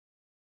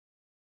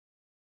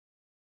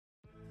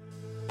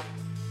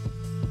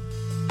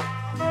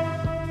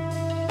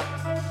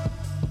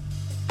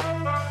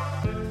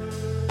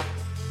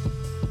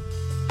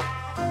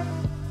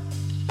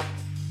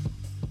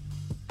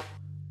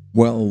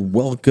Well,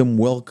 welcome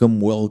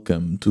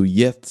to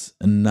yet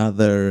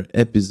another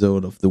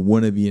episode of the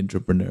Wannabe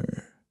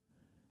Entrepreneur.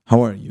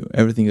 How are you?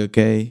 Everything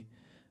okay?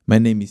 My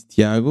name is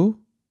Tiago.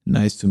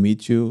 Nice to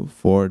meet you.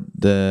 For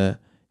the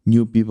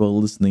new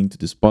people listening to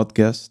this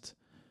podcast,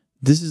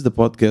 this is the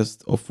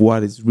podcast of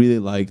what it's really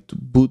like to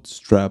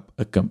bootstrap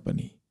a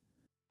company.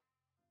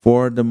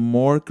 For the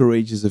more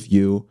courageous of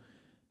you,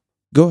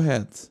 go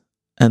ahead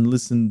and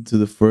listen to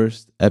the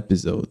first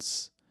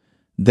episodes.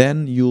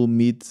 Then you'll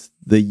meet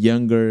the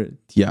younger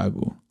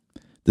Tiago,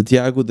 the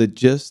Tiago that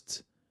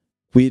just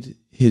quit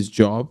his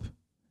job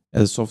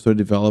as a software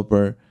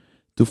developer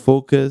to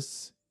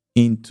focus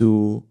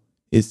into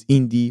his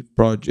indie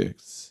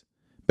projects.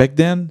 Back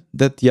then,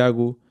 that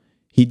Tiago,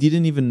 he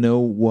didn't even know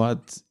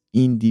what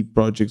indie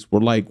projects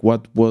were like.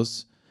 What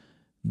was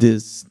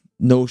this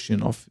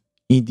notion of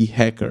indie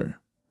hacker?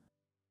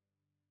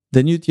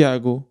 The new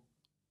Tiago,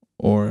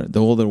 or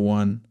the older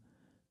one,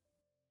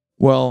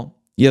 well,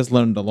 he has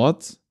learned a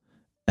lot.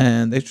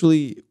 And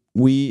actually,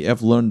 we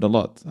have learned a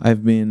lot.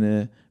 I've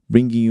been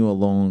bringing you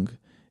along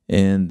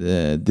in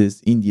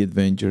these indie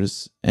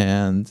adventures,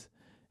 and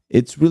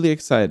it's really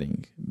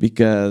exciting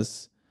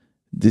because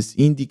this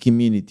indie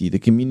community, the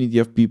community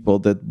of people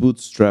that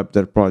bootstrap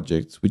their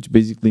projects, which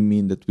basically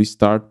mean that we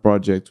start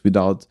projects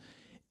without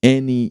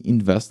any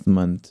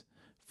investment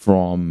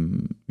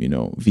from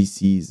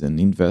VCs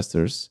and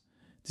investors.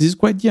 This is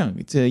quite young.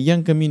 It's a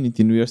young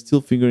community, and we are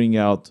still figuring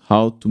out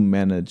how to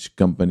manage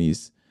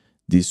companies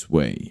this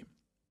way.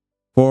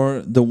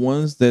 For the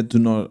ones that do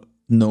not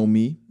know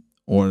me,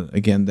 or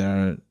again,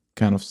 they're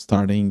kind of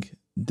starting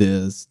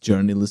this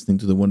journey listening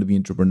to the Wannabe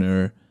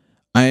Entrepreneur,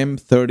 I am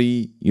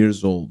 30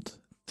 years old,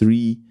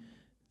 30.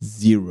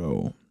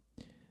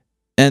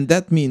 And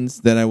that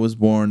means that I was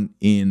born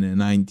in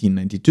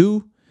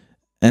 1992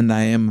 and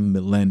I am a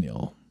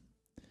millennial.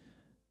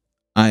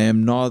 I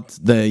am not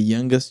the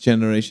youngest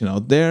generation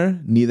out there,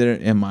 neither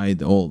am I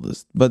the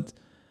oldest, but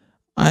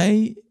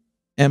I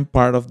am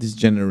part of this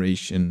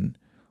generation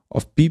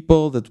of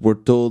people that were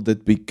told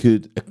that we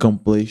could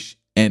accomplish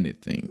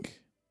anything.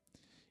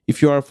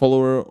 If you are a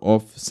follower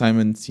of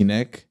Simon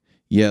Sinek,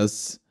 he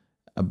has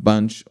a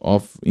bunch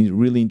of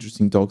really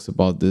interesting talks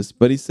about this,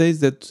 but he says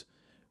that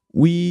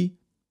we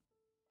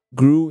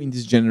grew in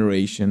this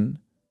generation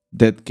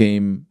that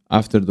came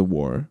after the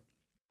war,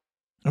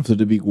 after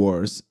the big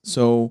wars.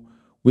 So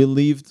we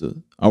lived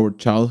our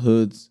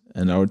childhoods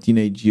and our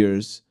teenage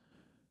years,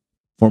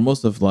 for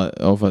most of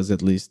us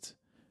at least,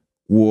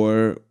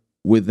 were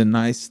with a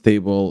nice,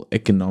 stable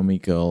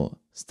economical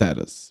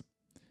status.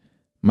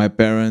 My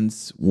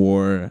parents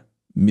were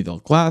middle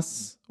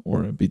class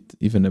or a bit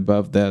even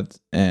above that,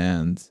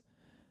 and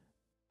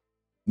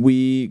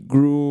we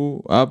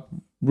grew up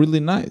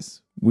really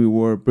nice. We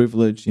were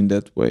privileged in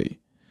that way.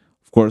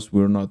 Of course,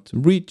 we were not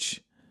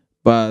rich,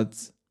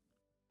 but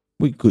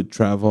we could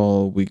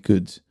travel, we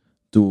could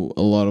do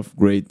a lot of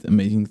great,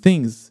 amazing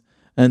things.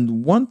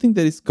 And one thing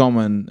that is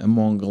common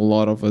among a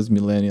lot of us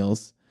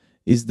millennials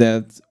is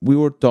that we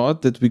were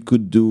taught that we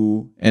could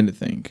do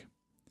anything,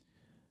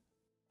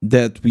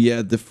 that we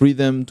had the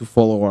freedom to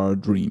follow our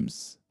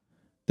dreams,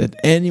 that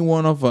any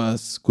one of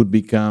us could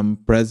become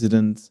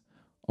president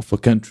of a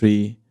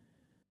country,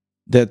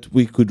 that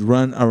we could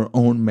run our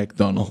own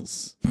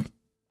McDonald's.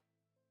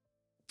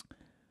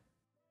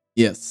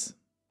 Yes,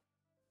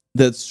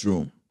 that's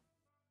true.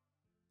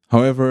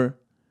 However,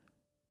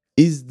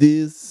 is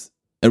this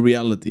a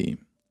reality?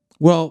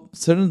 Well,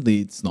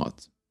 certainly it's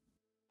not.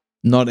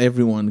 Not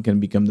everyone can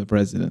become the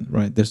president,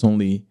 right? There's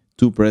only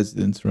two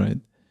presidents, right?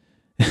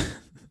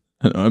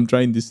 I'm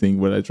trying this thing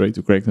where I try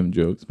to crack some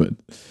jokes, but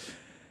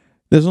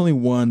there's only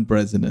one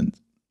president.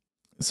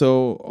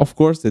 So, of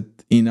course, that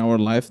in our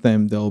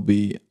lifetime, there'll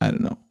be, I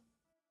don't know,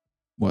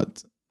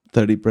 what,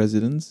 30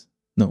 presidents?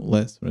 No,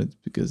 less, right?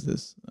 Because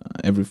there's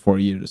every 4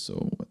 years, so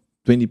what,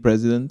 20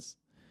 presidents?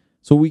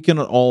 So we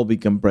cannot all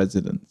become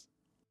presidents.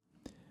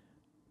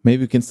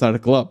 Maybe you can start a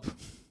club.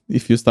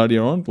 If you start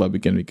your own club, you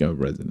can become a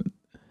president.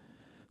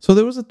 So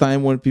there was a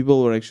time when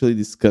people were actually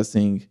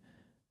discussing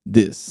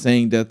this,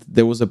 saying that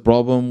there was a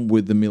problem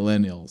with the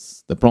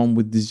millennials, the problem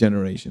with this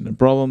generation, a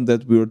problem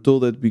that we were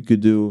told that we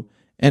could do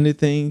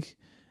anything,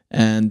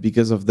 and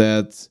because of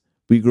that,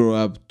 we grew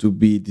up to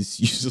be this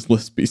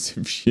useless piece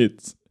of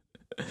shit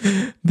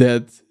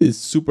that is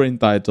super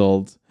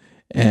entitled,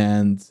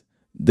 and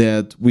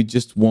that we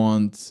just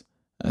want,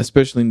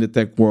 especially in the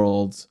tech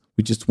world,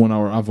 we just want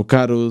our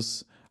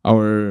avocados,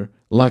 our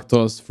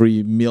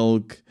lactose-free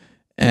milk,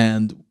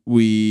 and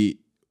we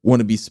want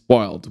to be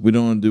spoiled. We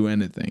don't want to do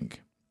anything.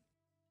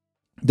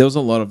 There was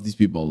a lot of these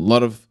people, a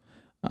lot of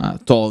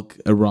talk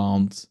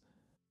around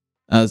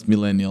us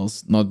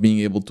millennials not being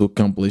able to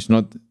accomplish,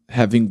 not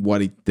having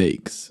what it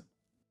takes.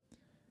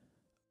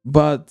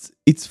 But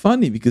it's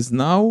funny because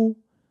now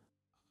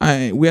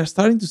we are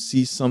starting to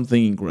see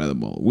something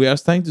incredible. We are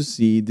starting to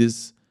see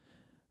this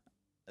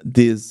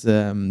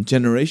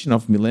generation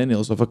of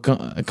millennials of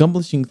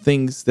accomplishing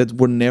things that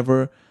were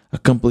never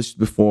accomplished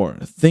before,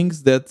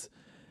 things that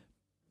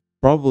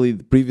probably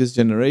the previous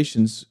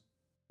generations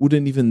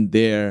wouldn't even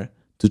dare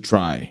to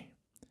try.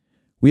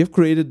 We have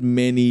created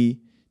many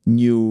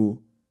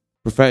new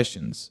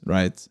professions,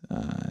 right?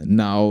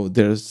 Now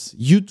there's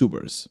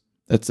YouTubers.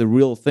 That's a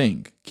real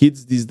thing.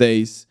 Kids these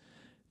days,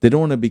 they don't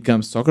want to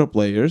become soccer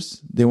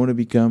players, they want to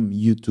become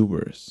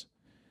YouTubers.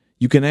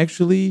 You can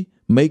actually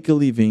make a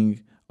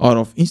living out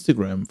of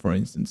Instagram, for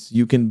instance.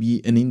 You can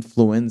be an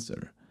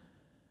influencer.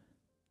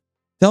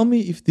 Tell me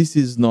if this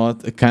is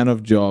not a kind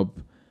of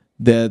job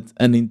that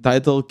an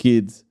entitled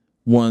kid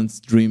once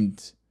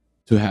dreamed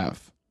to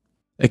have.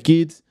 A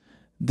kid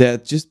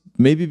that just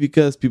maybe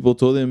because people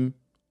told him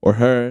or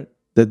her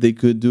that they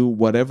could do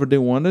whatever they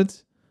wanted,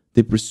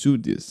 they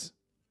pursued this.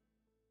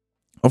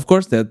 Of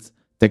course, that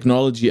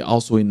technology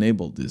also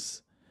enabled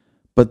this.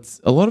 But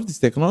a lot of this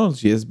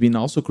technology has been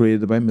also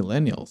created by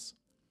millennials.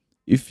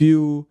 If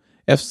you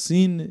have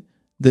seen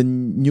the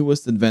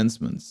newest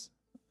advancements,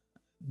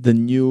 the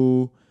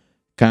new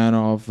kind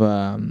of,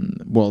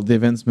 the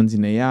advancements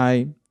in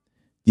AI,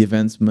 the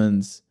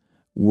advancements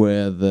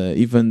with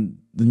even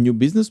the new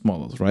business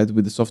models, right?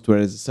 With the software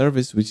as a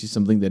service, which is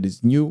something that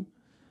is new.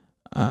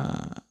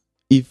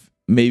 If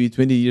maybe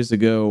 20 years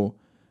ago,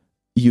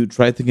 you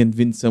tried to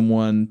convince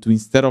someone to,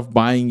 instead of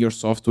buying your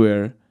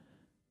software,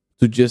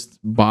 to just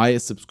buy a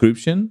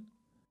subscription,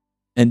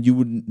 and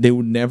they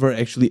would never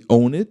actually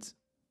own it,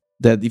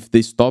 that if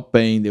they stop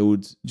paying, they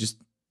would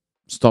just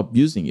stop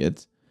using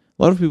it.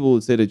 A lot of people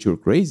would say that you're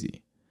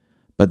crazy.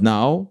 But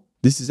now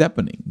this is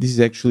happening. This is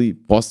actually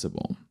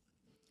possible.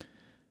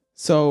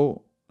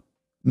 So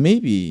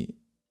maybe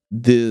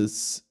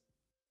this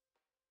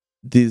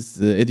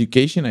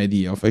education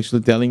idea of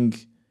actually telling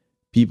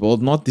people,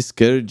 not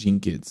discouraging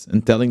kids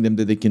and telling them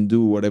that they can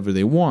do whatever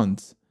they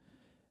want,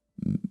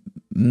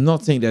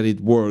 not saying that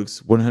it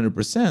works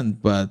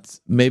 100%, but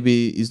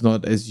maybe it's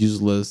not as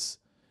useless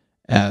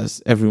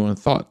as everyone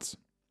thought.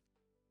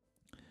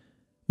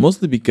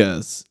 Mostly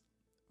because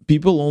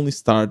people only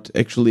start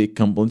actually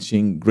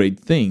accomplishing great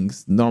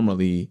things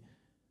normally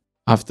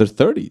after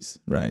 30s,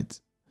 right?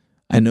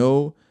 I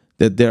know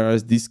that there are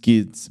these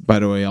kids, by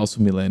the way,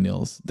 also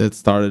millennials, that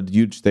started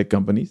huge tech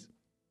companies,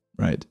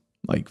 right?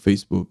 Like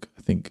Facebook.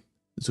 I think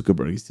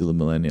Zuckerberg is still a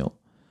millennial.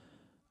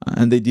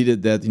 And they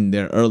did that in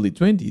their early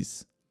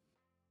 20s.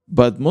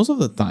 But most of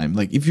the time,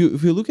 like if you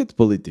look at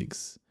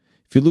politics,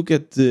 if you look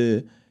at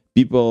the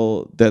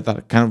people that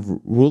are kind of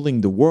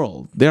ruling the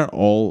world, they're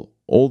all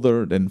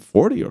older than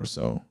 40 or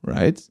so,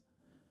 right?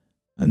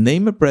 And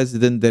name a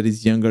president that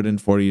is younger than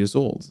 40 years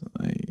old.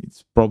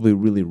 It's probably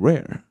really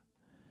rare.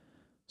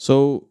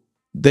 So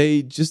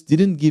they just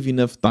didn't give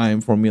enough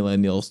time for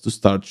millennials to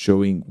start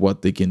showing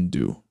what they can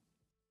do.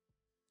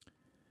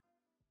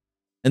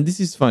 And this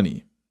is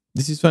funny.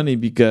 This is funny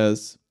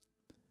because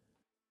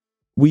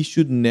we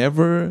should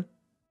never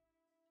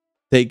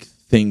take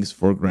things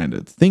for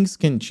granted. Things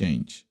can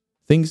change.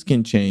 Things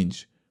can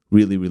change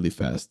really, really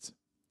fast.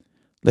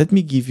 Let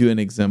me give you an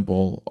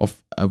example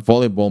of a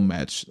volleyball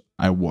match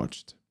I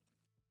watched.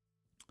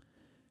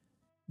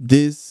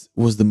 This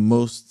was the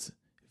most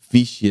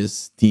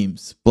vicious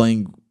teams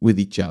playing with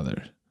each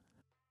other.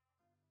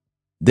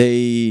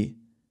 They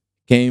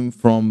came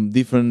from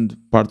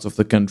different parts of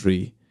the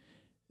country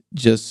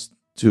just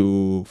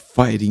to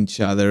fight each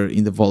other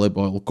in the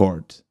volleyball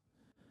court.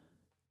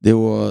 There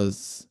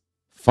was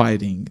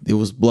fighting, there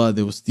was blood,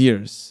 there was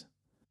tears.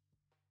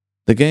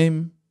 The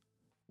game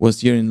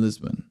was here in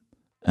Lisbon,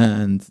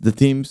 and the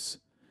teams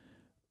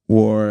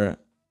were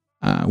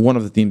one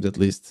of the teams at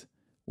least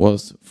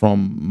was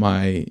from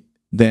my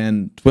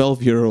then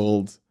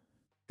 12-year-old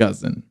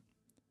cousin.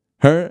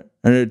 Her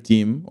and her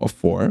team of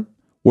four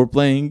were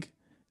playing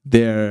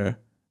their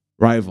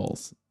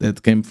rivals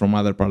that came from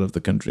other part of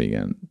the country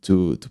again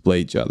to play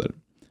each other.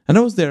 And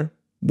I was there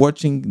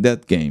watching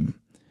that game.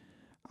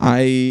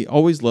 I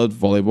always loved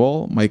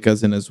volleyball, my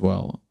cousin as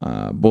well,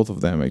 both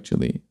of them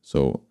actually.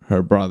 So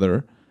her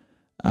brother,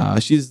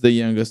 she's the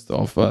youngest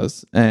of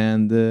us,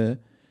 and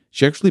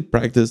she actually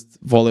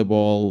practiced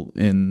volleyball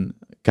in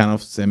kind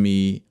of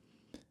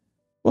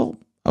well,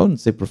 I wouldn't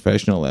say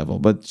professional level,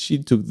 but she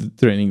took the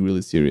training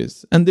really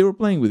serious. And they were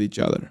playing with each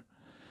other.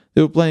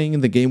 They were playing,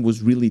 and the game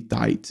was really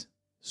tight,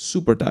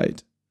 super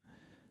tight.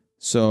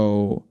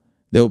 So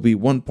there will be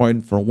 1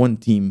 point for one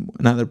team,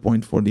 another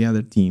point for the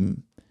other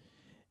team.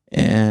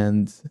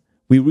 And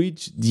we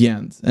reached the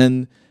end.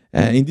 And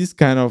in this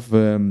kind of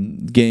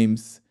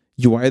games,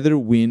 you either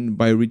win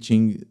by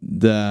reaching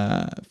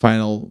the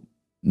final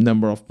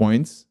number of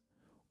points,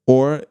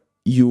 or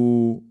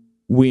you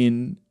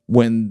win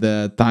when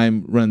the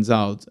time runs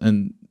out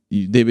and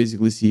they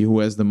basically see who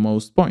has the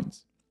most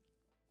points.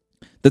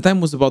 The time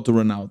was about to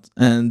run out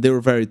and they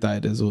were very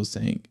tight, as I was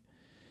saying.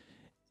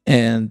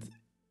 And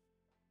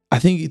I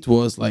think it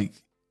was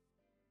like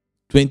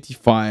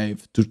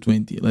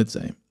 25-20, let's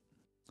say.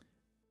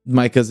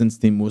 My cousin's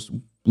team was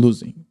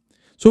losing.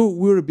 So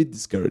we were a bit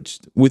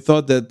discouraged. We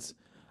thought that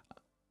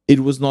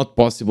it was not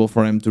possible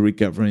for him to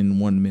recover in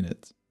 1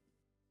 minute.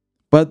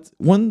 But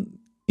one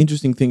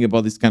interesting thing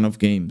about this kind of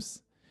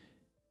games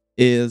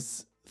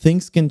is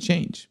things can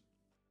change.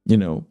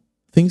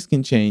 Things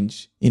can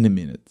change in a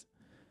minute.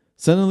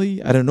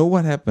 Suddenly, I don't know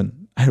what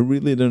happened. I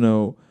really don't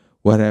know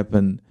what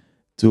happened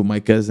to my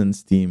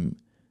cousin's team,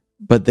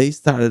 but they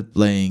started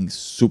playing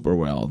super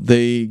well.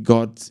 They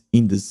got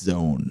in the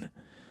zone.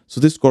 So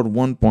they scored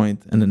 1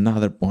 point and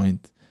another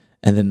point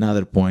and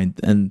another point.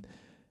 And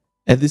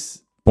at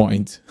this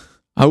point,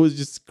 I was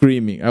just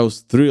screaming. I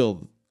was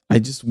thrilled. I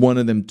just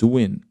wanted them to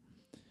win.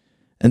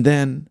 And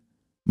then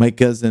my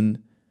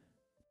cousin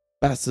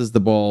passes the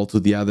ball to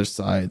the other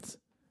side.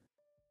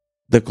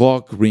 The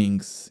clock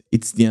rings.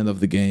 It's the end of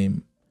the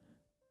game.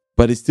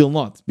 But it's still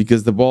not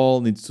because the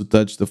ball needs to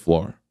touch the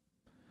floor.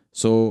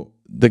 So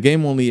the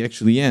game only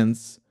actually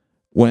ends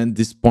when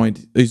this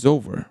point is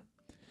over.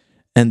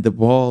 And the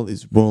ball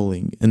is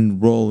rolling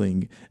and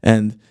rolling.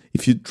 And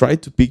if you try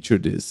to picture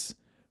this,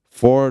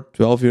 four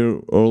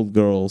 12-year-old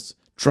girls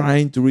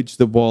trying to reach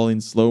the ball in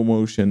slow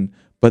motion,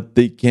 but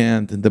they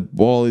can't, and the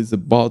ball is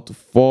about to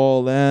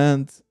fall,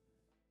 and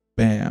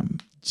bam,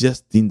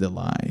 just in the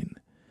line.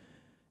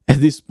 At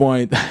this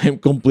point, I'm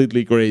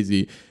completely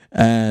crazy.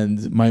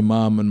 And my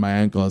mom and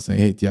my uncle are saying,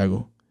 "Hey,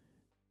 Tiago,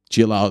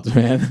 chill out,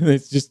 man.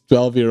 It's just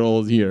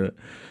 12-year-old here.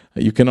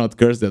 You cannot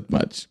curse that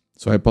much."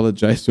 So I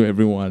apologize to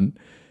everyone.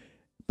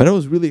 But I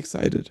was really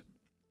excited.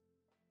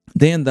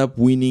 They end up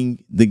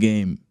winning the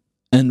game.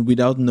 And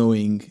without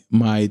knowing,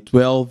 my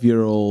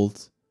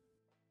 12-year-old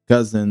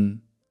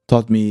cousin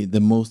taught me the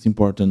most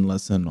important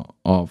lesson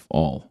of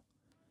all.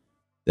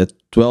 That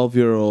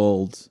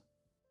 12-year-old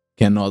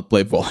cannot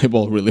play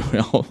volleyball really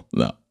well.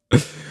 No.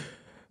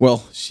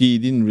 Well, she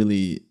didn't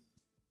really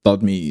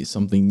taught me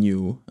something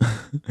new,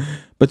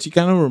 but she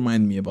kind of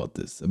reminded me about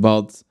this,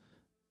 about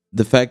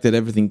the fact that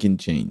everything can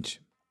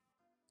change.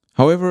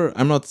 However,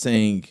 I'm not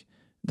saying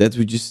that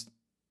we just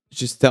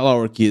tell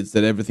our kids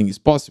that everything is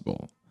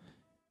possible,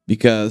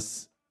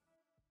 because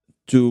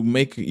to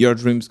make your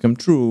dreams come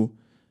true,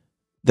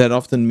 that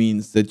often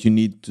means that you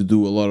need to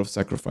do a lot of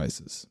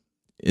sacrifices.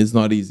 It's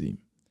not easy.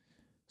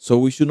 So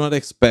we should not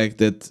expect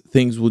that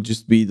things will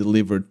just be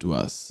delivered to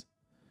us.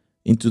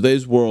 In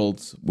today's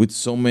world, with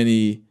so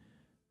many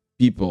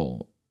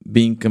people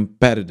being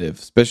competitive,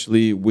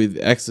 especially with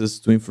access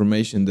to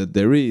information that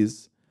there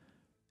is,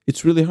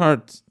 it's really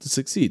hard to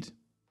succeed.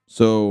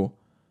 So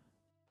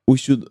we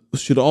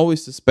should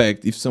always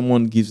suspect if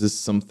someone gives us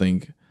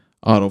something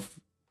out of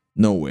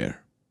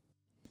nowhere.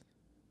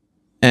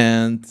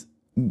 And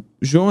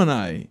Joe and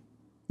I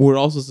were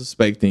also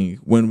suspecting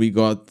when we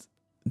got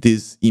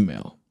this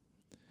email.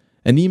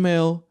 An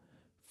email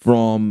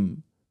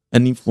from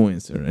an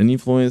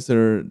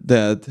influencer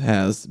that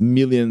has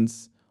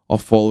millions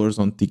of followers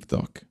on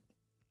TikTok.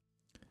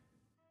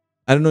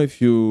 I don't know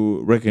if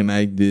you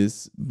recognize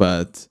this,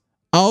 but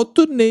how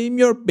to name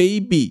your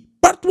baby,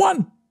 part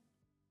one.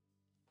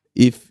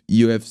 If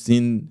you have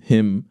seen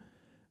him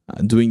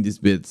doing these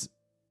bits,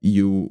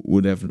 you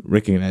would have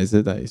recognized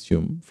it, I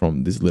assume,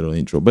 from this little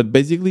intro. But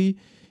basically,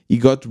 he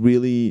got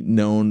really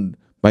known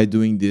by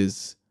doing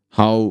this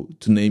how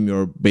to name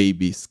your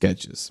baby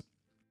sketches,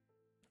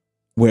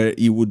 where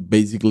he would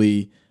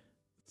basically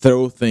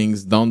throw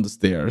things down the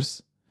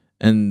stairs,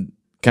 and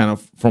kind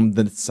of from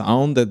the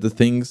sound that the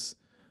things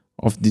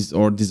of this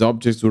or these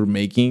objects were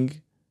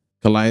making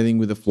colliding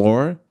with the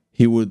floor,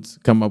 he would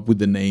come up with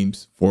the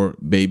names for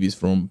babies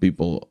from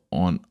people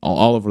on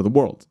all over the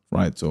world,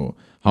 right? So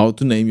how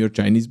to name your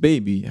Chinese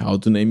baby, how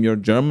to name your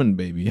German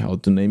baby, how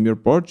to name your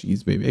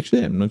Portuguese baby.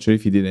 Actually, I'm not sure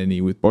if he did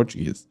any with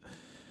Portuguese,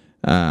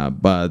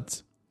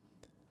 but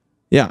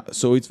yeah.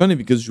 So it's funny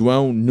because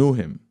João knew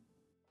him,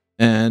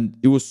 and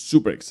he was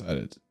super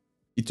excited.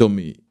 He told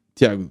me,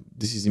 "Tiago,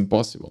 this is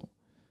impossible.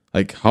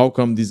 Like, how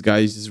come this guy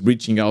is just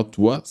reaching out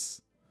to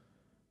us?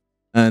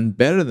 And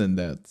better than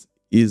that,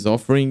 he's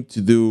offering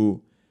to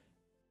do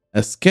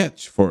a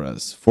sketch for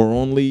us for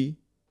only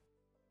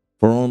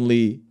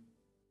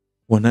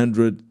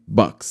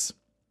 $100.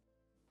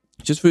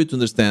 Just for you to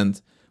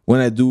understand, when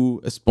I do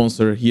a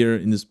sponsor here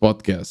in this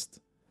podcast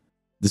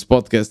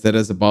that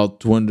has about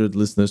 200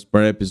 listeners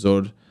per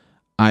episode,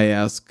 I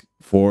ask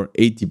for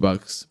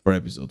 $80 per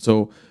episode.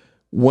 So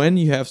when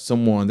you have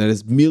someone that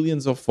has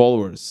millions of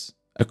followers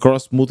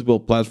across multiple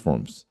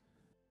platforms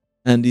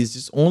and is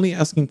just only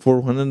asking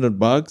for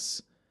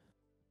 $100,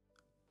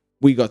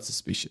 we got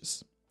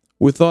suspicious.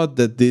 We thought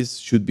that this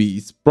should be,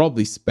 it's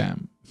probably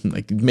spam.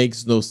 Like, it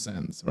makes no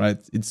sense, right?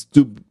 It's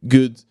too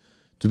good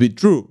to be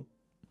true.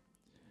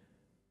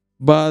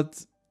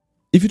 But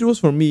if it was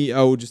for me,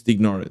 I would just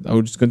ignore it. I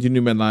would just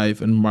continue my life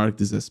and mark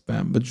this as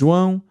spam. But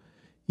João,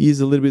 he is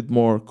a little bit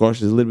more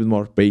cautious, a little bit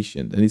more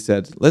patient. And he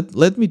said,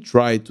 let me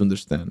try to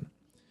understand.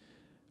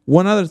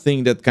 One other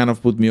thing that kind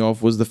of put me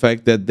off was the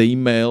fact that the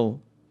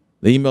email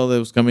that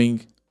was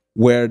coming,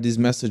 where this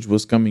message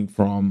was coming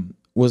from,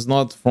 was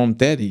not from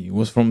Teddy. It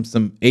was from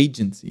some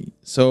agency.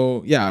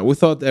 So yeah, we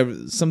thought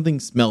something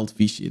smelled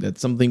fishy, that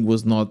something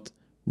was not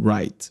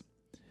right.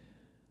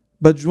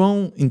 But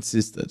João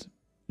insisted.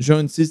 João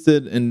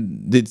insisted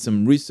and did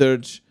some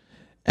research,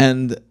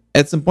 and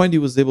at some point he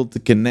was able to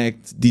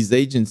connect this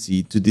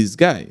agency to this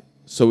guy.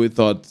 So we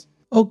thought,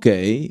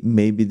 okay,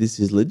 maybe this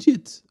is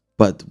legit.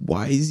 But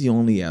why is he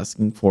only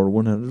asking for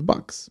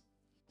 $100?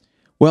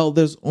 Well,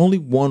 there's only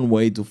one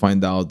way to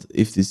find out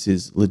if this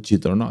is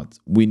legit or not.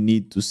 We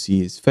need to see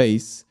his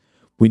face.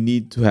 We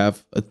need to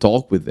have a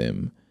talk with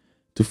him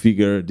to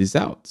figure this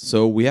out.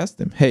 So we asked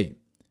him, hey,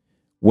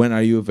 when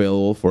are you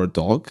available for a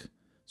talk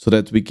so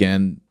that we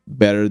can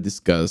better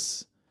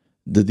discuss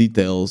the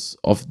details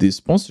of this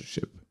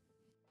sponsorship?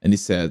 And he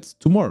said,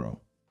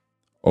 tomorrow.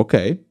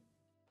 Okay.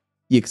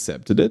 He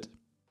accepted it.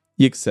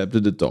 He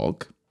accepted the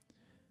talk.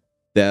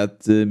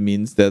 That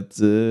means that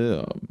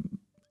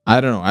I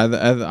don't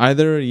know.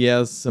 Either he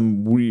has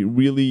some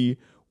really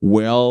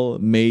well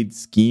made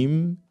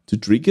scheme to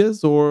trick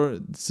us, or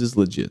this is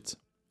legit.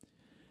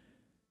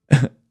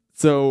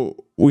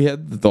 So we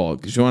had the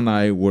talk. Joe and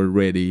I were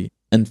ready,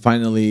 and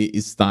finally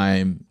it's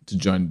time to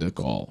join the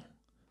call.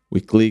 We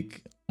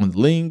click on the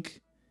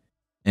link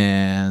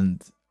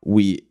and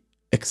we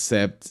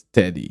accept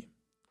Teddy.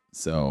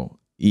 So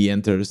he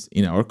enters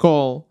in our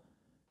call,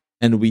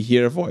 and we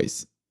hear a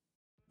voice,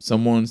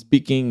 someone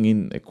speaking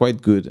in a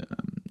quite good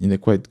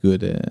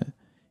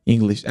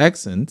English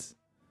accent,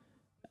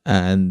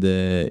 and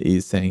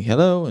is saying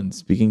hello and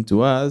speaking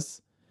to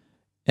us.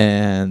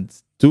 And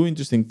two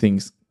interesting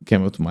things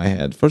came up to my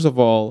head. First of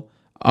all,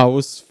 I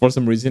was for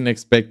some reason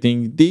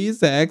expecting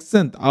this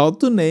accent, how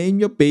to name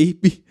your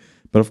baby,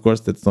 but of course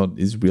that's not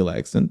his real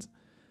accent.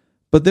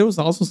 But there was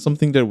also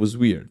something that was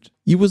weird.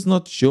 He was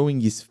not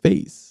showing his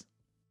face.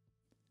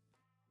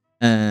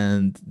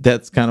 And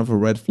that's kind of a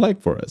red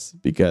flag for us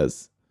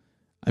because,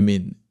 I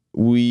mean,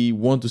 we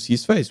want to see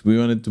his face. We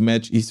wanted to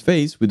match his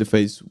face with the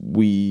face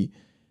we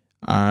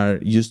are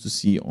used to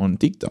see on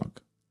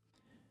TikTok.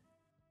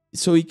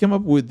 So he came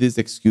up with this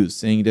excuse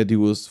saying that he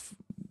was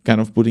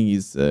kind of putting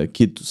his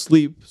kid to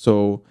sleep,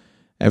 so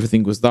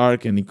everything was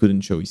dark and he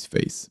couldn't show his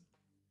face.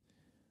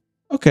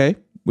 Okay,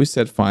 we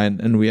said fine,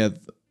 and we had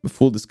a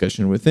full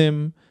discussion with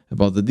him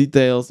about the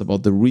details,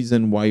 about the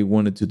reason why he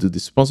wanted to do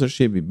this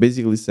sponsorship. He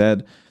basically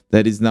said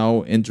that he's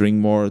now entering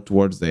more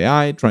towards the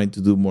AI, trying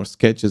to do more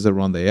sketches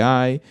around the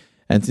AI.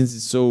 And since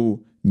it's so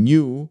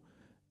new,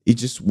 he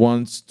just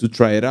wants to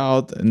try it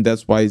out, and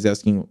that's why he's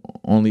asking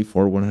only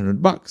for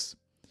 $100.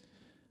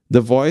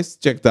 The voice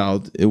checked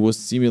out. It was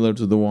similar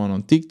to the one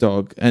on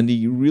TikTok, and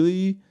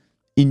he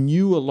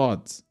knew a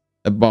lot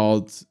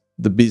about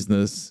the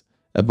business,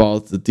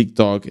 about the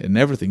TikTok and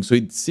everything. So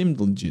it seemed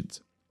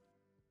legit.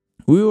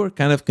 We were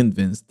kind of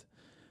convinced.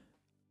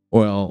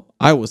 Well,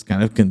 I was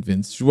kind of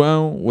convinced.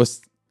 João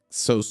was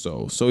so.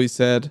 So he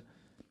said,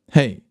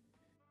 hey,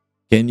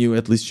 can you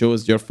at least show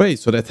us your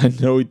face so that I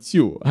know it's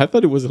you? I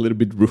thought it was a little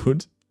bit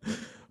rude,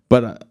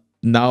 but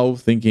now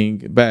thinking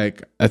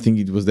back, I think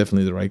it was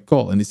definitely the right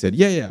call. And he said,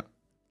 yeah,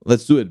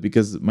 let's do it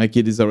because my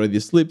kid is already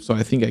asleep, so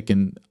I think I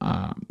can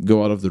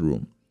go out of the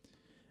room.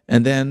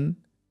 And then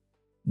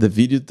the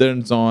video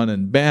turns on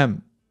and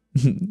bam,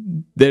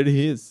 there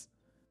he is.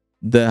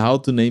 The how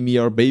to name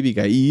your baby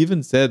guy. He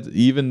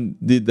even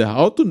did the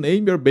how to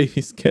name your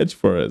baby sketch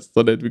for us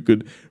so that we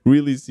could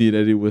really see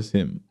that it was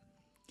him.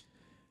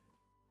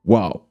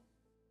 Wow.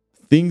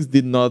 Things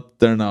did not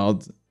turn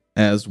out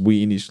as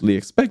we initially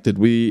expected.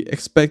 We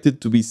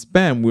expected to be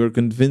spam. We were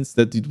convinced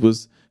that it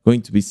was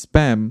going to be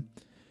spam.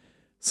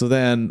 So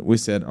then we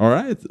said, all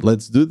right,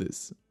 let's do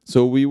this.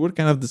 So we were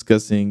kind of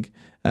discussing.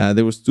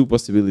 There was two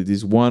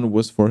possibilities. One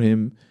was for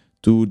him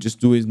to just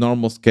do his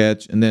normal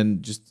sketch and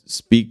then just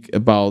speak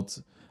about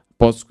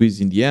pod squeeze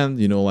in the end,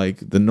 like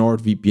the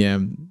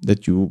NordVPN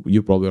that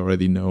you probably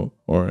already know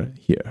or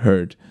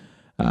heard.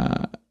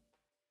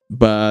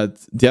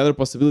 But the other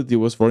possibility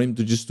was for him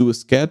to just do a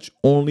sketch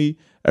only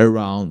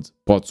around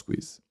pod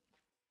squeeze.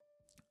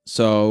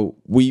 So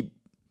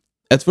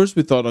at first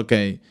we thought,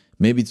 okay,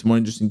 maybe it's more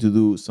interesting to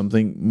do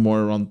something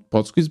more around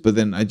pod squeeze, but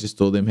then I just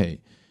told him,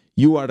 hey,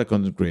 you are the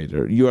content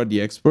creator, you are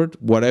the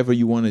expert, whatever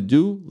you want to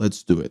do,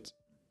 let's do it.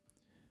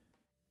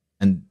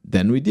 And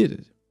then we did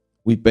it.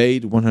 We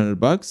paid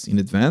 $100 in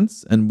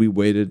advance and we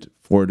waited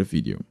for the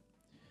video.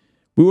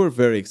 We were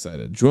very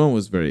excited. João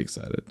was very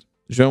excited.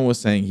 João was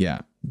saying,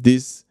 yeah,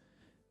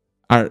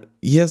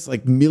 he has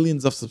like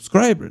millions of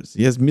subscribers.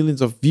 He has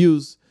millions of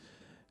views.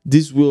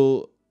 This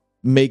will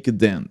make a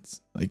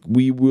dent. Like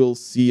we will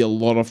see a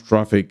lot of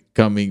traffic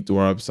coming to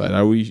our website.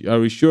 Are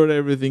we sure that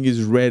everything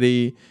is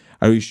ready?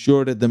 Are you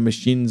sure that the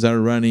machines are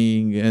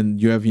running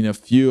and you have enough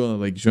fuel?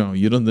 Like, João,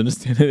 you don't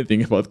understand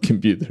anything about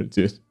computer,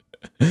 dude.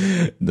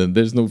 Then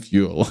there's no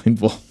fuel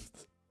involved.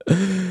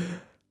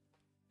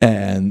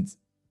 And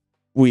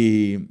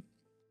we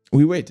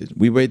waited.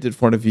 We waited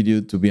for the video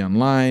to be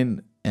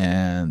online,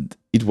 and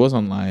it was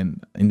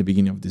online in the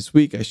beginning of this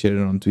week. I shared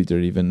it on Twitter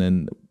even,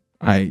 and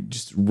I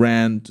just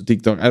ran to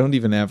TikTok. I don't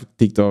even have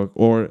TikTok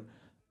or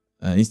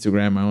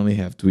Instagram. I only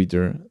have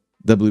Twitter.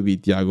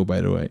 WB Thiago,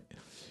 by the way.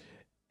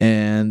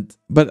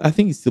 But I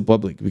think it's still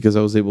public because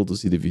I was able to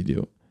see the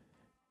video.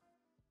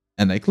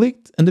 And I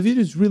clicked, and the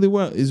video is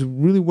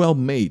really well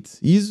made.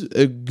 He's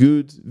a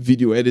good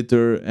video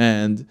editor,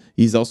 and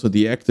he's also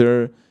the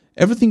actor.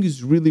 Everything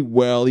is really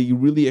well. He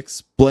really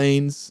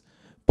explains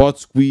pod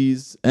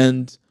squeeze,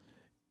 and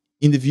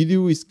in the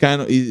video is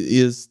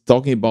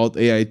talking about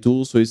AI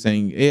tools. So he's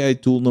saying AI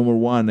tool number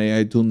 1,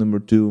 AI tool number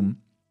 2.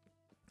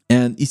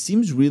 And he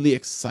seems really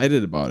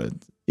excited about it.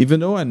 Even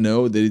though I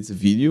know that it's a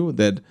video,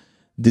 that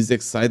this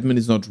excitement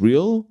is not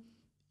real,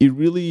 he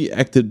really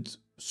acted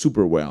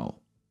super well.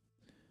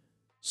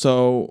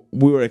 So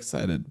we were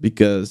excited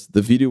because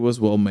the video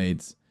was well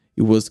made.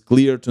 It was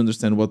clear to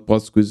understand what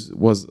Podsquiz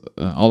was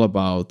all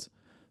about.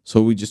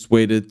 So we just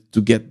waited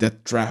to get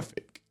that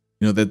traffic,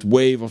 that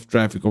wave of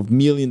traffic of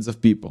millions of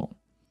people.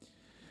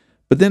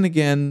 But then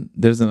again,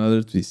 there's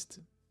another twist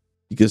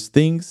because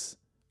things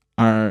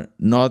are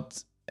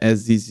not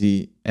as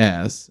easy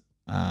as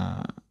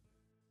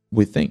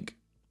we think.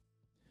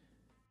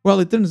 Well,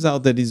 it turns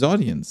out that his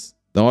audience,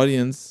 the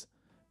audience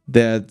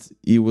that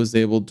he was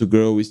able to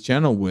grow his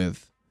channel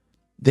with,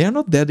 they are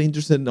not that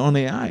interested on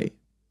AI,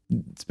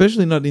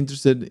 especially not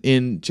interested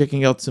in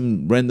checking out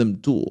some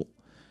random tool.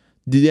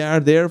 They are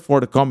there for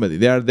the comedy.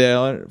 They are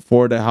there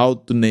for the how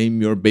to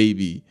name your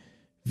baby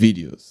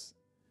videos.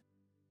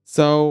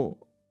 So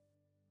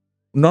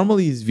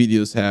normally his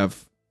videos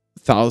have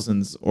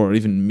thousands or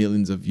even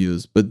millions of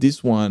views, but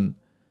this one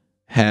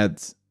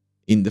had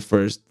in the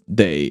first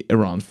day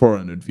around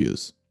 400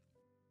 views.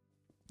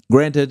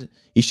 Granted,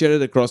 he shared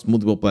it across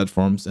multiple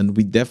platforms and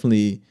we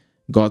definitely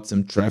got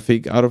some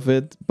traffic out of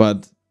it,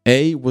 but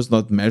A was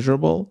not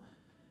measurable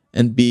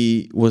and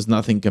B was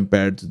nothing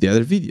compared to the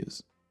other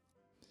videos.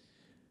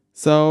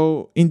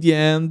 So in the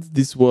end,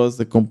 this was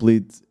a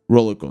complete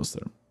roller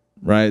coaster,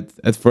 right?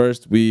 At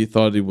first, we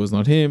thought it was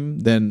not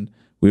him. Then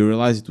we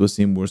realized it was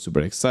him. We were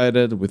super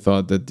excited. We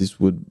thought that this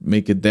would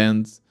make a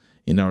dent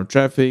in our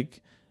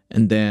traffic,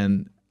 and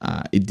then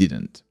it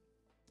didn't.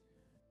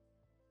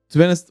 To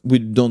be honest, we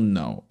don't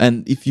know.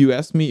 And if you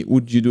ask me,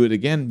 would you do it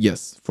again?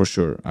 Yes, for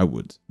sure, I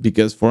would.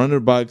 Because for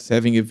 $100,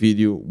 having a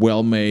video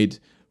well made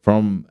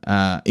from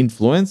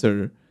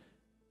influencer,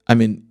 I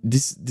mean,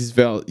 this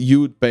you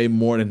would pay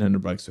more than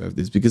 $100 to have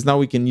this, because now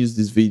we can use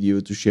this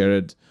video to share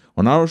it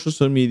on our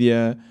social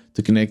media,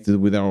 to connect it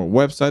with our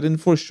website, and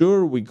for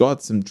sure we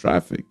got some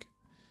traffic.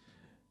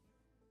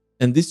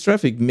 And this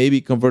traffic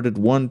maybe converted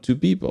 1-2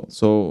 people.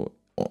 So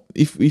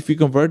if we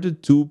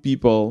converted 2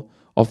 people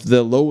of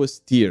the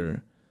lowest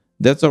tier,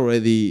 that's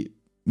already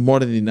more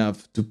than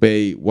enough to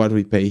pay what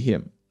we pay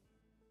him.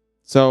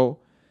 So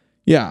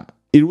yeah,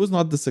 it was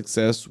not the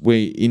success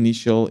we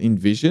initially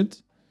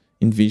envisioned,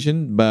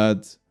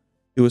 but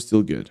it was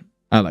still good.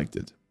 I liked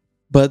it.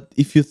 But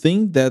if you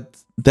think that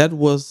that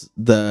was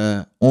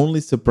the only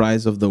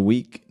surprise of the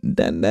week,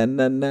 then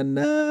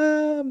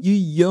you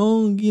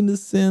young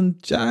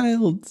innocent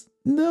child.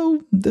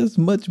 No, there's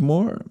much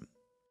more.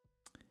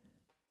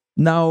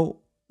 Now,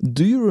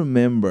 do you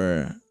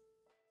remember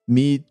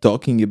me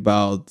talking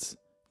about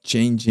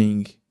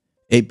changing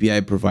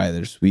API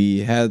providers?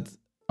 We are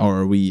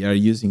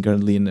using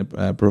currently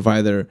a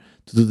provider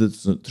to do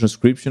the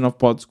transcription of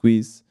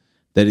PodSqueeze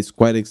that is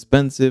quite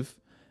expensive,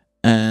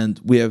 and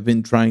we have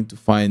been trying to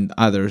find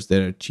others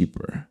that are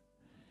cheaper.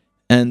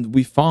 And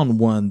we found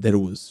one that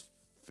was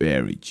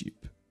very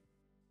cheap.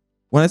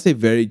 When I say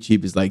very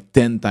cheap, it's like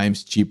 10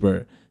 times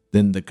cheaper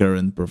than the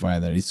current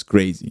provider. It's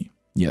crazy.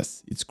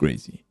 Yes, it's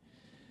crazy.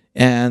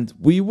 And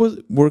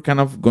were kind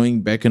of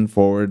going back and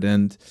forward,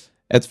 and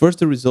at first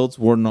the results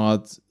were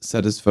not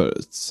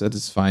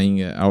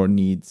satisfying our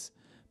needs.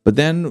 But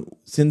then,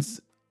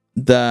 since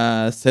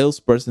the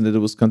salesperson that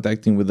was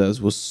contacting with us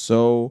was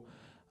so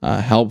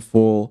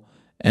helpful,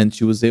 and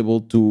she was able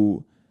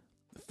to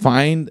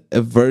find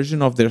a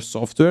version of their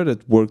software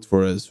that worked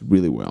for us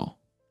really well,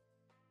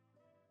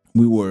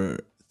 we were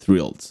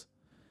thrilled.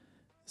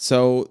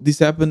 So this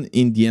happened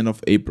in the end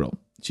of April.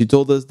 She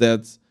told us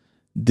that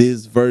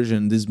this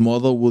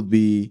model would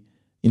be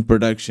in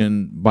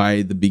production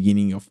by the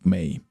beginning of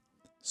May.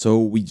 So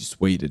we just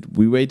waited.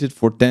 We waited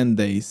for 10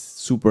 days,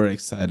 super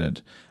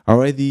excited,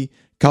 already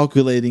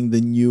calculating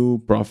the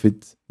new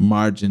profit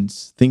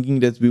margins, thinking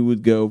that we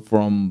would go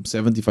from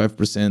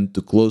 75%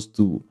 to close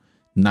to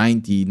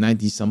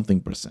 90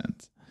 something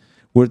percent.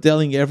 We're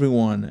telling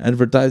everyone,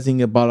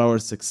 advertising about our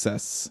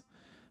success.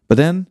 But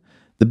then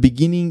the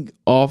beginning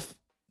of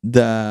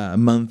the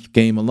month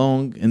came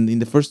along, and in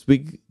the first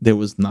week there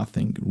was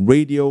nothing.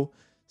 Radio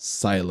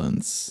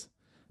silence.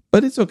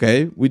 But it's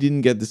okay, we didn't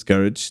get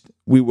discouraged.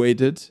 We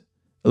waited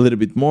a little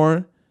bit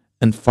more,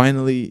 and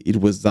finally it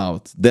was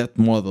out. That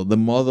model, the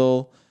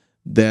model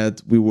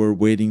that we were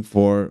waiting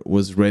for,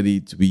 was ready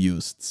to be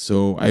used.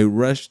 So I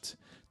rushed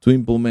to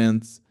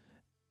implement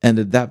and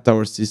adapt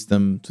our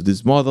system to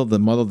this model, the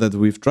model that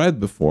we've tried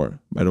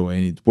before, by the way,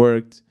 and it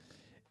worked.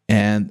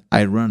 And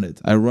I run it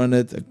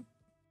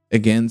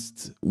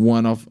against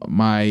one of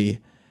my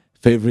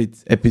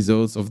favorite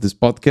episodes of this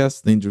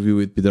podcast, the interview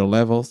with Peter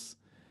Levels.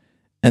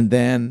 And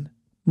then,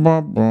 did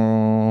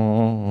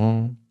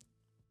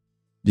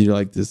you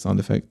like this sound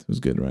effect? It was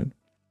good, right?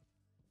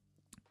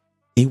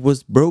 It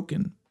was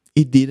broken.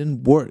 It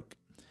didn't work.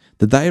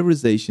 The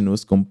diarization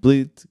was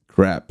complete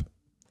crap.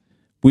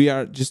 We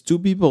are just 2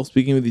 people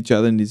speaking with each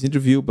other in this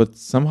interview, but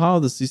somehow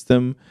the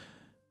system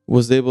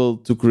was able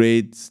to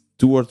create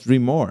 2 or 3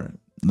 more.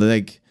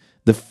 Like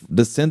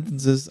the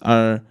sentences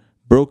are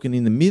broken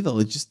in the middle.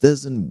 It just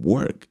doesn't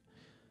work.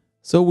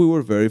 So we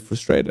were very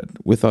frustrated.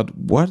 We thought,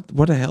 what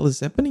the hell is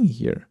happening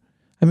here?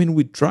 I mean,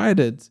 we tried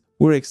it.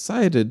 We're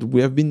excited.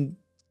 We have been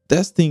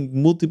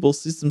testing multiple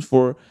systems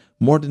for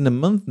more than a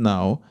month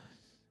now,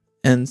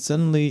 and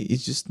suddenly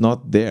it's just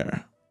not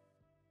there.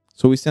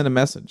 So we sent a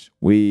message.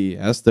 We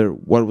asked her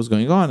what was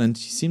going on, and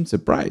she seemed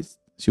surprised.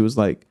 She was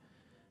like,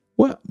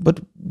 "What?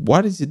 But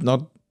what is it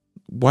not?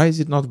 Why is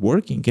it not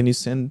working? Can you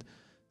send?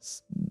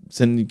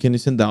 Can you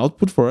send the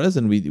output for us?"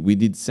 And we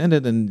did send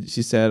it, and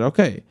she said,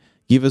 "Okay,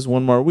 give us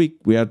one more week.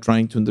 We are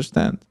trying to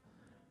understand."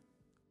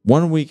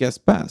 1 week has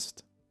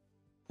passed,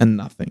 and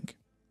nothing.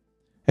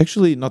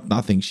 Actually, not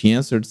nothing. She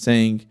answered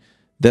saying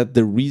that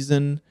the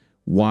reason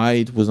why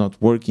it was not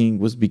working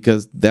was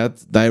because that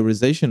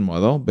diarization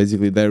model,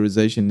 basically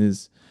diarization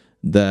is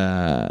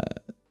the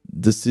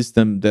the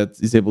system that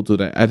is able to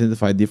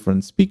identify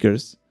different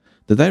speakers.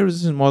 The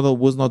diarization model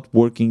was not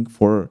working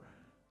for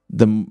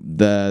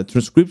the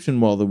transcription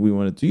model we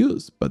wanted to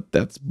use, but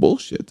that's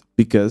bullshit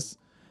because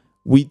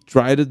we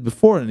tried it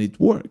before and it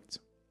worked.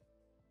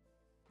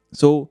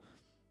 So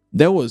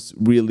that was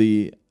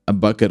really a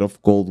bucket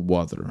of cold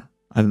water.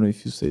 I don't know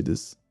if you say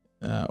this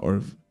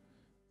or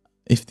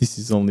if this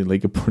is only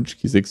like a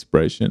Portuguese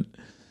expression.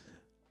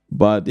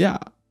 But yeah,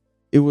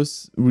 it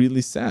was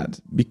really sad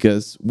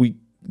because we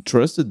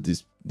trusted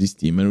this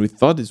team and we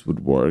thought this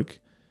would work,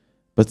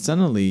 but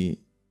suddenly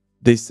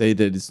they say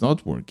that it's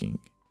not working.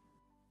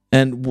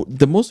 And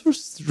the most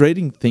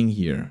frustrating thing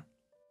here,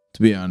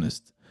 to be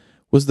honest,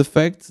 was the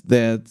fact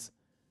that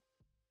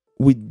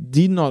we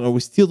did not, or we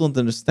still don't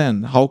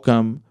understand how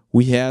come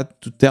we had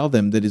to tell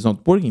them that it's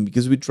not working,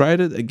 because we tried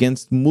it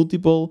against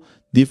multiple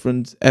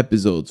different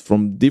episodes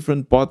from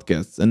different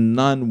podcasts and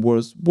none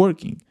was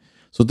working.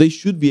 So they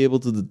should be able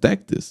to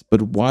detect this,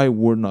 but why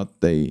were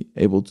not they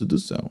able to do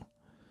so?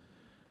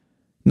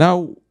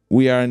 Now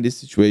we are in this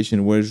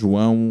situation where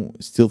João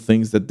still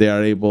thinks that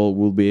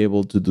will be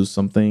able to do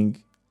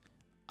something.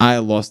 I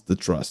lost the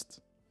trust.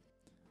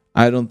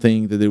 I don't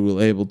think that they will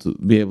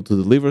be able to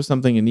deliver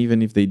something, and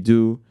even if they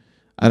do,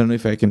 I don't know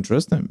if I can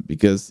trust them,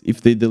 because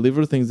if they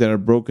deliver things that are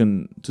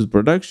broken to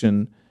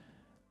production,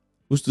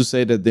 who's to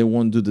say that they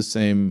won't do the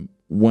same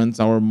once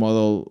our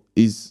model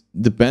is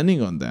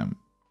depending on them,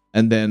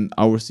 and then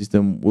our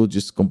system will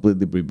just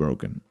completely be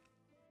broken.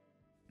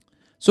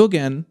 So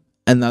again,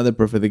 another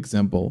perfect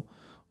example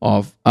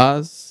of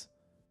us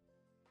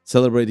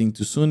celebrating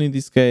too soon in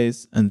this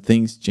case, and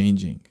things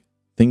changing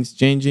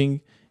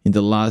in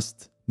the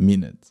last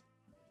minute.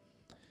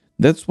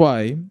 That's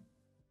why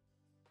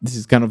this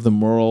is kind of the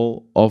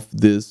moral of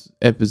this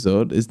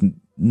episode, is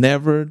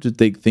never to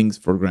take things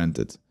for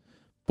granted.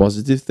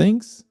 Positive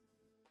things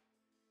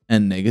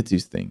and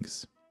negative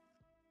things.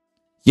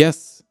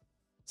 Yes,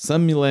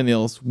 some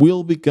millennials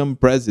will become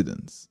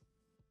presidents.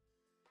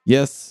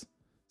 Yes,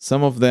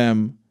 some of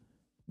them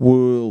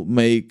will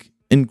make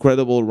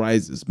incredible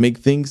rises, make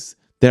things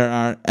that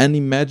are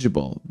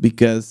unimaginable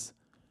because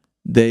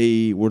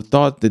they were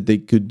taught that they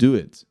could do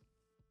it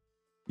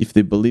if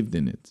they believed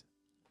in it.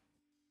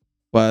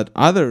 But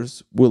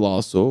others will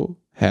also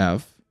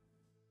have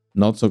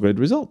not so great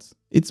results.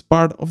 It's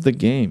part of the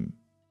game,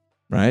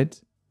 right?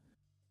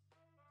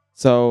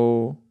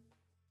 So,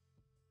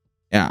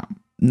 yeah,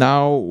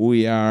 now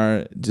we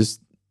are just,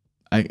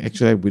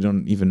 actually, we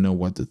don't even know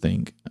what to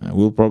think.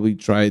 We'll probably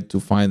try to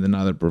find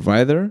another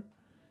provider,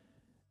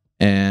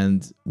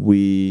 and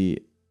we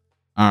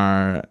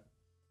are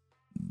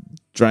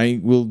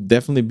we'll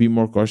definitely be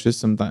more cautious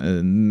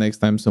sometime next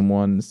time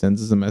someone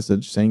sends us a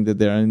message saying that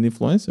they're an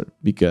influencer,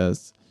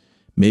 because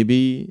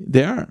maybe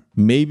they are.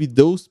 Maybe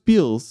those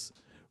pills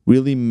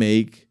really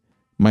make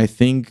my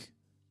thing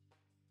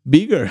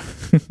bigger.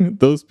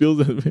 Those pills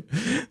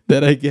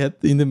that I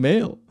get in the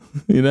mail,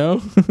 you know?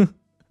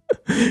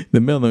 The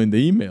mail, no, in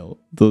the email.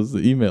 Those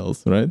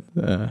emails, right?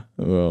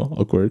 Well,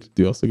 awkward.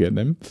 Do you also get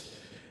them?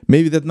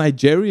 Maybe that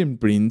Nigerian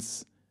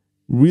prince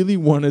really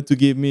wanted to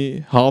give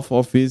me half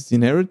of his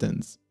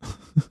inheritance.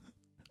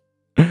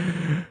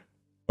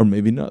 Or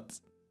maybe not.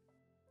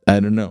 I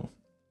don't know.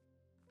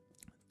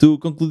 To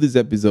conclude this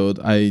episode,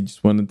 I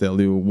just want to tell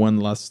you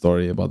one last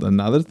story about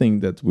another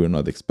thing that we're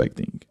not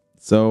expecting.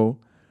 So,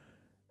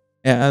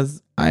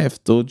 as I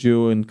have told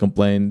you and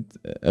complained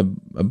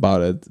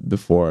about it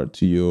before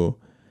to you,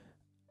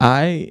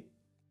 I'm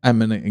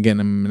an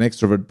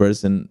extrovert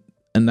person,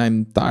 and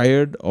I'm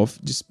tired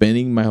of just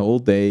spending my whole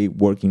day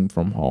working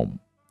from home.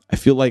 I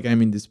feel like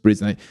I'm in this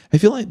prison. I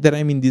feel like that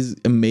I'm in this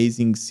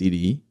amazing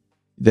city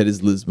that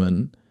is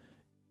Lisbon,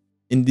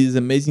 in this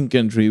amazing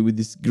country with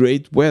this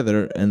great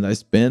weather, and I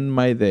spend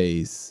my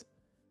days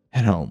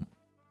at home.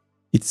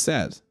 It's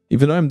sad.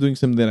 Even though I'm doing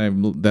something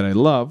that I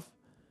love,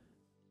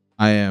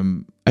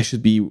 I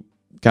should be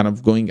kind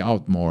of going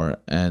out more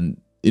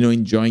and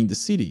enjoying the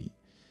city.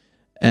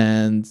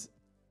 And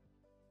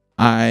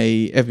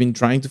I have been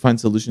trying to find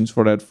solutions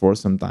for that for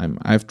some time.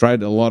 I've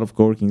tried a lot of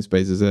co-working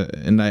spaces,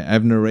 and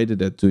I've narrated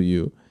that to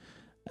you,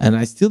 and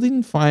I still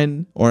didn't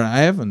find, or I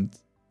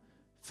haven't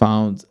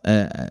found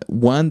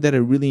one that I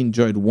really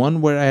enjoyed.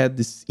 One where I had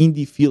this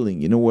indie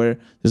feeling, where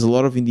there's a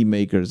lot of indie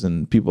makers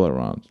and people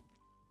around.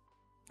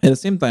 At the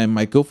same time,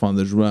 my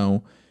co-founder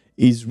João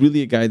is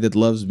really a guy that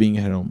loves being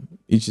at home.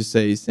 He just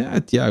says, "Yeah,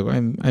 Tiago,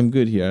 I'm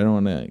good here. I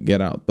don't want to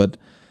get out." But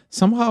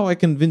somehow I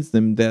convinced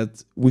them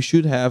that we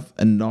should have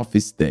an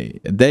office day,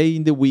 a day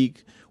in the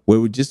week where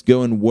we just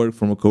go and work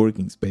from a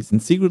co-working space.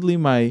 And secretly,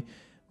 my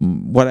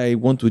what I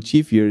want to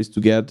achieve here is to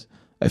get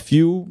a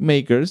few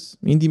makers,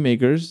 indie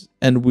makers,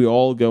 and we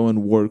all go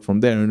and work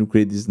from there and we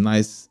create this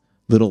nice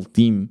little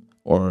team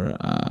or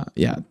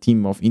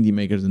team of indie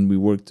makers, and we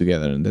work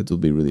together, and that will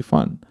be really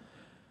fun.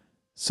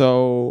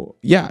 So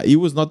yeah, he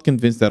was not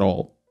convinced at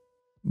all,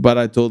 but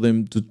I told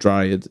him to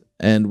try it,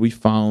 and we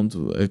found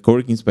a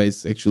co-working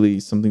space. Actually,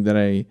 something that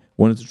I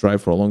wanted to try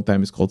for a long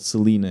time is called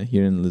Selena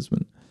here in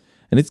Lisbon,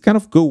 and it's kind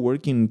of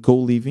co-working,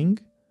 co-living,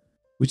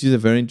 which is a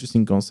very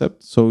interesting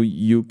concept. So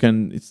you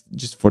can, it's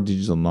just for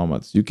digital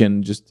nomads. You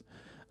can just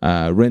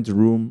rent a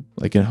room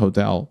like a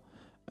hotel,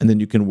 and then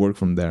you can work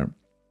from there.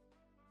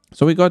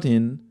 So we got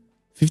in,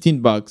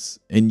 $15,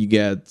 and you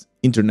get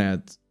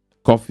internet,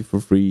 coffee for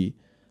free,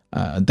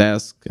 a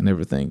desk, and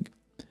everything.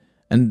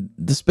 And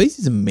the space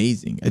is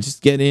amazing. I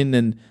just get in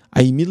and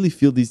I immediately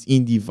feel this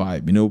indie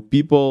vibe. You know,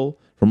 people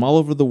from all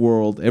over the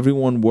world,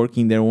 everyone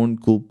working their own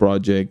cool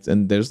projects,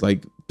 and there's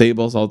like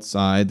tables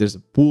outside. There's a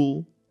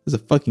pool. There's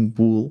a fucking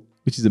pool,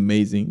 which is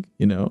amazing.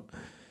 You know.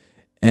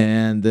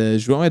 And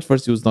João at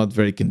first he was not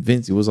very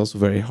convinced. It was also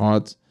very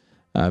hot,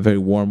 very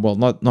warm. Well,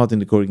 not in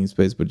the co-working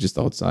space, but just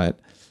outside.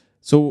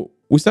 So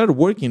we started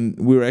working.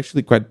 We were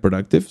actually quite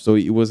productive. So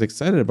he was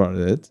excited about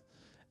it.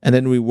 And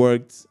then we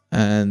worked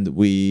and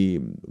we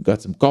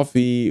got some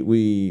coffee.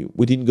 We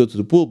didn't go to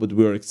the pool, but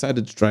we were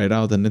excited to try it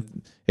out.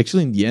 And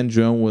actually, in the end,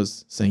 Joan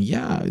was saying,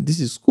 "Yeah, this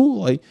is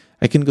cool.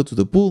 I can go to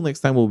the pool next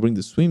time. We'll bring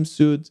the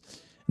swimsuit."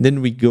 And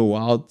then we go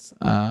out.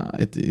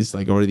 It's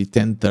like already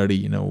 10:30.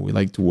 You know, we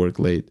like to work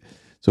late,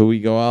 so we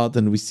go out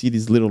and we see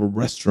this little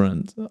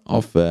restaurant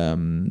of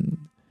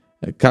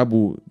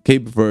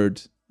Cape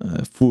Verde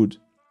food,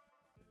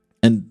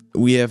 and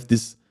we have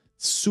this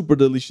super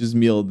delicious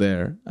meal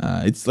there.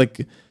 It's like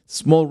a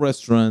small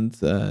restaurant,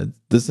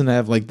 doesn't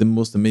have like the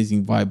most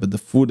amazing vibe, but the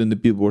food and the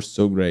people were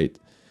so great.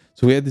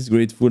 So we had this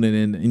great food, and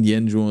then in the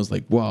end, Joan was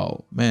like,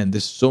 "Wow, man,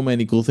 there's so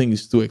many cool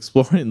things to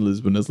explore in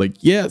Lisbon." I was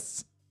like,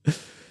 "Yes."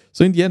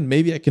 So in the end,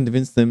 maybe I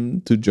convinced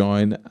them to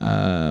join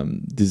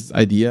this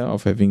idea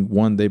of having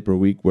one day per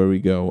week where we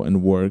go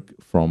and work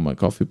from a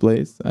coffee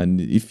place.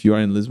 And if you are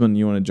in Lisbon and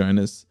you want to join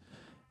us,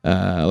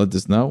 let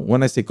us know.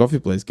 When I say coffee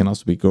place, can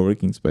also be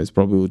co-working space.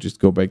 Probably we'll just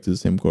go back to the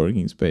same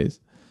co-working space.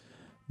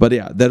 But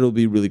yeah, that will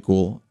be really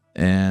cool.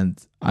 And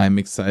I'm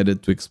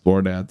excited to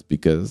explore that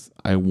because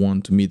I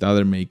want to meet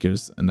other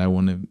makers and I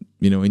want to,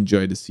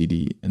 enjoy the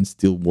city and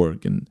still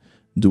work and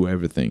do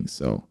everything.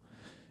 So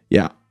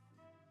yeah,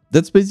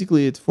 that's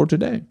basically it for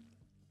today.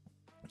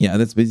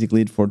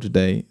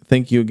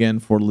 Thank you again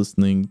for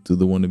listening to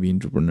the Wannabe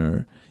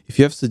Entrepreneur. If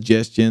you have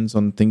suggestions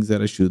on things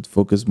that I should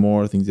focus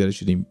more, things that I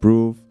should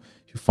improve,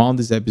 if you found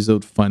this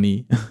episode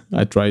funny,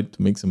 I tried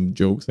to make some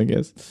jokes, I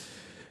guess.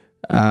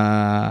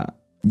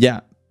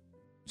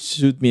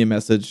 Shoot me a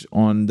message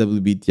on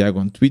WB Tiago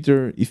on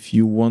Twitter. If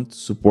you want to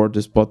support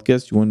this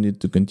podcast, you want it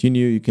to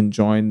continue, you can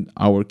join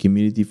our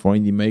community for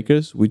indie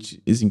makers, which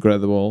is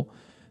incredible.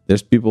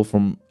 There's people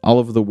from all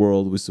over the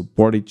world. We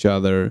support each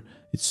other.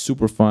 It's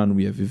super fun.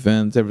 We have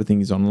events.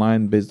 Everything is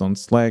online based on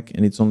Slack,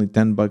 and it's only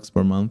 $10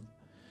 per month.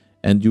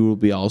 And you will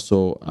be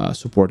also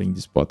supporting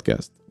this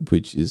podcast,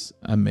 which is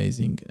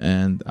amazing.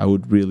 And I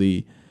would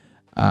really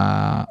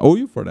owe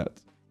you for that,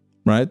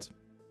 right?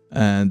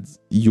 And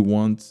you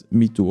want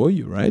me to owe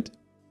you, right?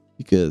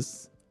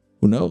 Because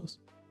who knows?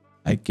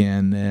 I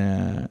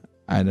can,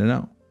 I don't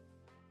know,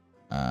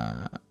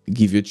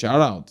 give you a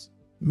shout out,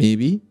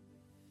 maybe,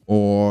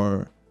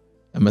 or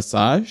a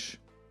massage,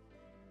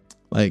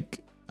 like,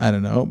 I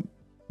don't know,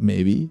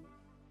 maybe,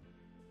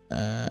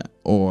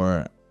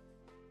 or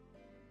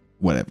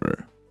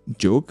whatever,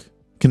 joke,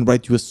 can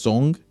write you a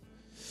song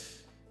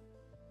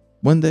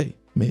one day,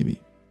 maybe,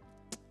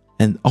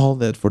 and all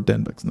that for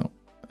 $10. No,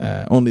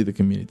 only the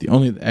community,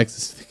 only the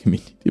access to the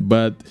community.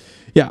 But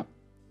yeah,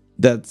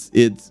 that's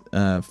it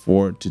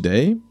for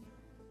today.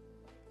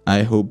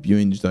 I hope you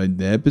enjoyed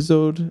the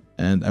episode,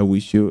 and I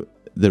wish you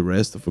the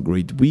rest of a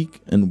great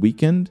week and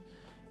weekend,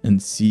 and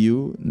see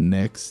you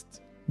next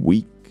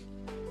week.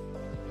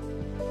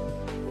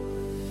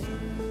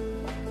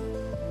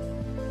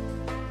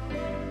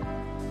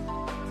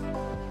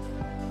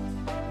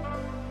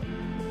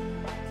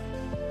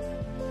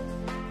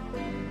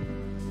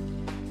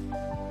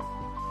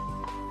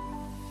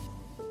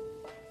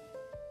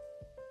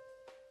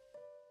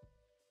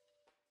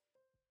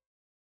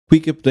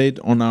 Quick update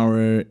on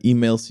our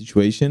email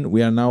situation.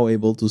 We are now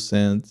able to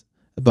send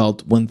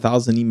about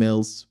 1,000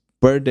 emails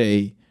per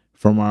day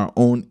from our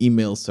own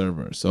email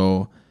server.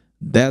 So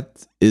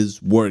that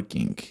is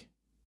working.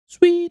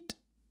 Sweet.